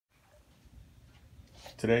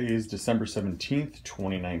Today is December 17th,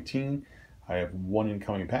 2019. I have one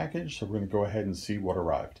incoming package, so we're going to go ahead and see what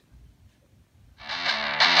arrived.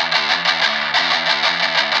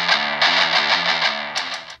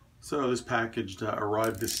 So this package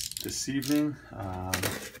arrived this evening.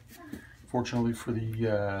 Fortunately for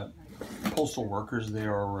the postal workers, they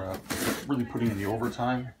are really putting in the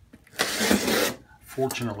overtime.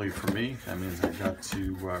 Fortunately for me, that means I got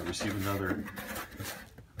to receive another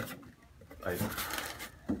item.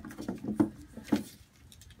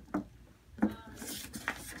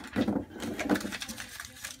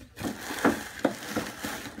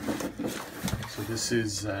 So this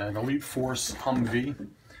is an Elite Force Humvee.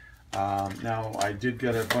 Now I did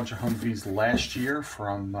get a bunch of Humvees last year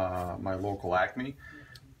from my local Acme.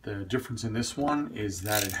 The difference in this one is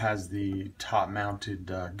that it has the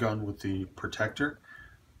top-mounted gun with the protector.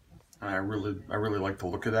 And I really like the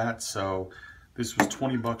look of that. So this was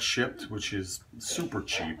 20 bucks shipped, which is super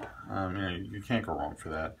cheap. You can't go wrong for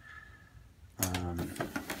that.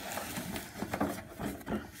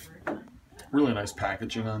 Really nice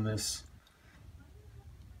packaging on this.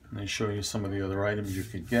 And they show you some of the other items you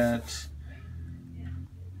could get.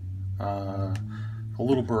 A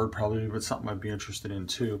little bird probably, but something I'd be interested in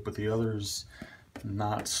too, but the others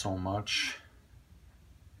not so much.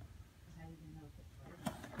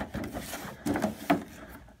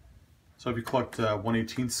 So if you collect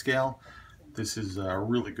 1/18 scale, this is a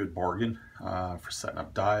really good bargain for setting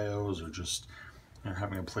up dios or just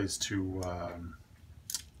having a place to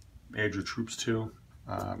add your troops to.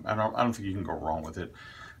 I don't think you can go wrong with it.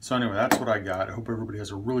 So anyway, that's what I got. I hope everybody has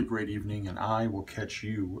a really great evening, and I will catch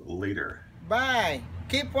you later. Bye.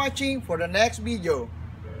 Keep watching for the next video.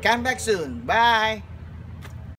 Come back soon. Bye.